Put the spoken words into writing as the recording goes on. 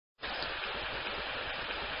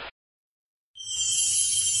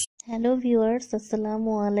Hello viewers,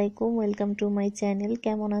 আসসালামু আলাইকুম। Welcome to my channel.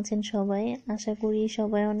 কেমন আছেন সবাই? আশা করি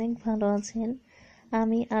সবাই অনেক ভালো আছেন।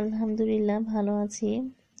 আমি আলহামদুলিল্লাহ ভালো আছি,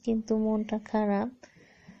 কিন্তু মনটা খারাপ।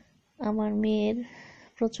 আমার মেয়ের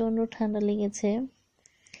প্রচণ্ড ঠান্ডা লেগেছে।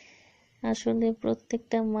 আসলে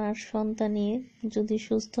প্রত্যেকটা মার সন্তানই যদি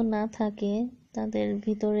সুস্থ না থাকে তাদের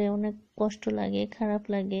ভিতরে অনেক কষ্ট লাগে, খারাপ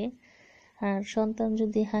লাগে। আর সন্তান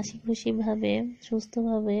যদি হাসি খুশিভাবে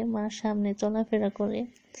সুস্থভাবে মার সামনে চলাফেরা করে,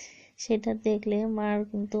 সেটা দেখলে মার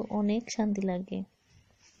কিন্তু অনেক শান্তি লাগে।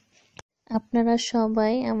 আপনারা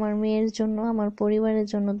সবাই আমার মেয়ের জন্য, আমার পরিবারের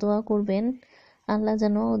জন্য দোয়া করবেন। আল্লাহ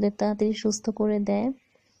যেন ওদের তাড়াতাড়ি সুস্থ করে দেয়।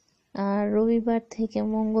 আর রবিবার থেকে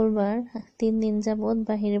মঙ্গলবার 3 দিন যাবৎ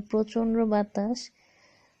বাহিরে প্রচণ্ড বাতাস।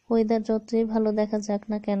 ওয়েদার যতই ভালো দেখা যাক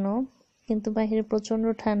না কেন, কিন্তু বাহিরে প্রচণ্ড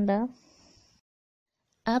ঠান্ডা।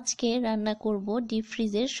 আজকে রান্না করব ডিপ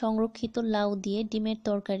ফ্রিজের সংরক্ষিত লাউ দিয়ে ডিমের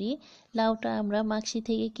তরকারি। লাউটা আমরা মাক্সি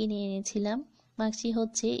থেকে কিনে এনেছিলাম। মাক্সি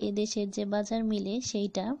হচ্ছে এদেশের যে বাজার মিলে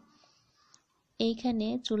সেইটা। এইখানে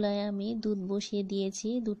চুলায় আমি দুধ বসিয়ে দিয়েছি,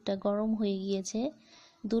 দুধটা গরম হয়ে গিয়েছে।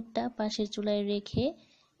 দুধটা পাশের চুলায় রেখে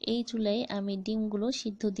এই চুলায় আমি ডিমগুলো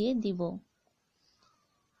সিদ্ধ দিয়ে দিব।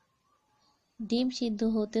 ডিম সিদ্ধ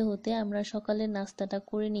হতে হতে আমরা সকালের নাস্তাটা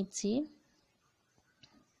করে নিচ্ছি।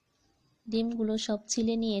 ডিমগুলো সব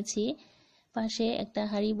ছিলে নিয়েছি। পাশে একটা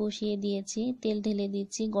হাঁড়ি বসিয়ে দিয়েছি, তেল ঢেলে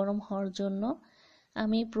দিচ্ছি গরম হওয়ার জন্য।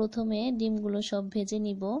 আমি প্রথমে ডিমগুলো সব ভেজে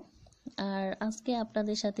নিব। আর আজকে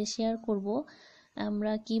আপনাদের সাথে শেয়ার করব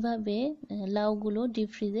আমরা কিভাবে লাউগুলো ডিপ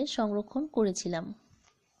ফ্রিজে সংরক্ষণ করেছিলাম।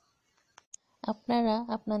 আপনারা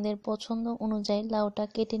আপনাদের পছন্দ অনুযায়ী লাউটা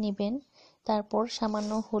কেটে নেবেন। তারপর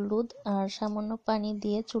সামান্য হলুদ আর সামান্য পানি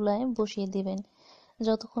দিয়ে চুলায় বসিয়ে দিবেন।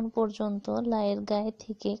 যতক্ষণ পর্যন্ত লাউয়ের গায়ে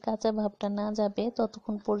থেকে কাঁচা ভাবটা না যাবে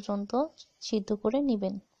ততক্ষণ পর্যন্ত সিদ্ধ করে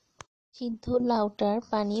নেবেন। সিদ্ধ লাউটার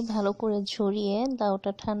পানি ভালো করে ঝরিয়ে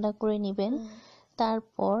লাউটা ঠান্ডা করে নেবেন।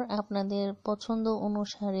 তারপর আপনাদের পছন্দ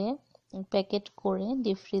অনুসারে প্যাকেট করে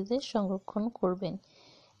ডিপ ফ্রিজে সংরক্ষণ করবেন।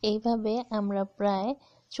 এইভাবে আমরা প্রায়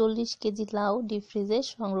 40 কেজি লাউ ডিপ ফ্রিজে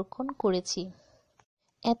সংরক্ষণ করেছি।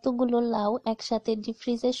 এতগুলো লাউ একসাথে ডিপ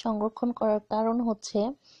ফ্রিজে সংরক্ষণ করার কারণ হচ্ছে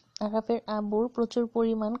আরাফের আব্বুর প্রচুর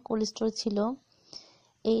পরিমাণ কোলেস্টেরল ছিল।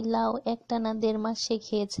 এই লাউ একটানা 1.5 মাস সে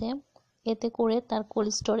খেয়েছে। এতে করে তার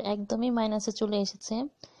কোলেস্টেরল একদমই মাইনাসে চলে এসেছে।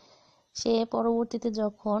 সে পরবর্তীতে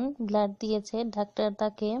যখন ব্লাড দিয়েছে, ডাক্তার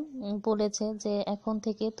তাকে বলেছে যে এখন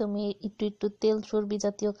থেকে তুমি একটু একটু তেল চর্বি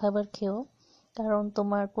জাতীয় খাবার খেও, কারণ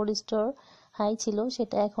তোমার কোলেস্টেরল হাই ছিল,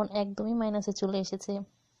 সেটা এখন একদমই মাইনাসে চলে এসেছে।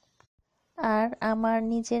 আর আমার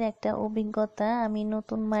নিজের একটা অভিজ্ঞতা আমি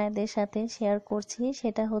নতুন মায়েদের সাথে শেয়ার করছি।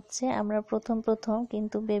 সেটা হচ্ছে আমরা প্রথম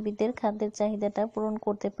কিন্তু বেবিদের খাদ্যের চাহিদাটা পূরণ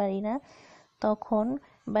করতে পারি না। তখন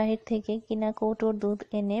বাহির থেকে কিনা কৌটোর দুধ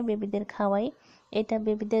এনে বেবিদের খাওয়াই। এটা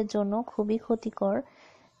বেবিদের জন্য খুবই ক্ষতিকর।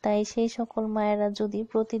 তাই সেই সকল মায়েরা যদি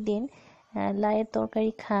প্রতিদিন লাউয়ের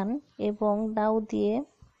তরকারি খান এবং লাউ দিয়ে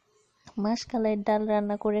মাসকলাইয়ের ডাল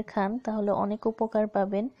রান্না করে খান, তাহলে অনেক উপকার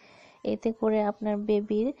পাবেন। এতে করে আপনার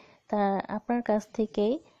বেবির আপনার কাছ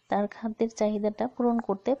থেকেই তার খাদ্যের চাহিদাটা পূরণ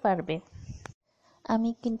করতে পারবে। আমি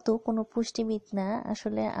কিন্তু কোনো পুষ্টিবিদ না,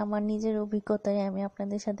 আসলে আমার নিজের অভিজ্ঞতায় আমি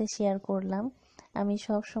আপনাদের সাথে শেয়ার করলাম। আমি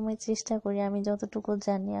সব সময় চেষ্টা করি আমি যতটুকু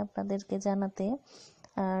জানি আপনাদেরকে জানাতে।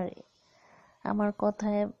 আর আমার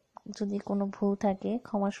কথায় যদি কোনো ভুল থাকে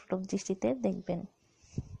ক্ষমাসুলভ দৃষ্টিতে দেখবেন।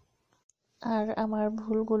 আর আমার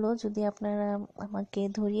ভুলগুলো যদি আপনারা আমাকে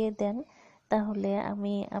ধরিয়ে দেন, তাহলে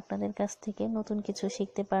আমি আপনাদের কাছ থেকে নতুন কিছু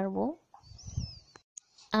শিখতে পারবো।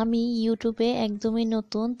 আমি ইউটিউবে একদমই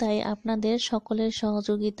নতুন, তাই আপনাদের সকলের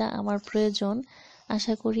সহযোগিতা আমার প্রয়োজন।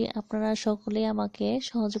 আশা করি আপনারা সকলেই আমাকে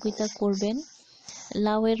সহযোগিতা করবেন।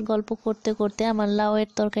 লাউয়ের গল্প করতে করতে আমার লাউয়ের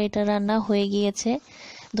তরকারিটা রান্না হয়ে গিয়েছে।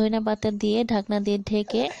 ধনিয়া পাতা দিয়ে ঢাকনা দিয়ে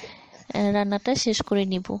ঢেকে রান্নাটা শেষ করে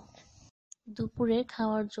নিব। দুপুরে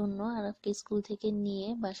খাওয়ার জন্য আরাফকে স্কুল থেকে নিয়ে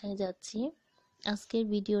বাসায় যাচ্ছি। আজকের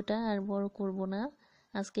ভিডিওটা আর বড় করব না।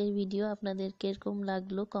 আজকের ভিডিও আপনাদের কিরকম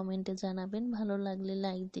লাগলো কমেন্টে জানাবেন। ভালো লাগলে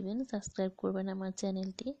লাইক দিবেন, সাবস্ক্রাইব করবেন আমার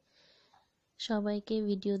চ্যানেলটি। সবাইকে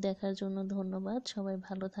ভিডিও দেখার জন্য ধন্যবাদ। সবাই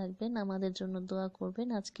ভালো থাকবেন, আমাদের জন্য দোয়া করবেন।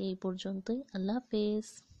 আজকে এই পর্যন্তই। আল্লাহ হাফেজ।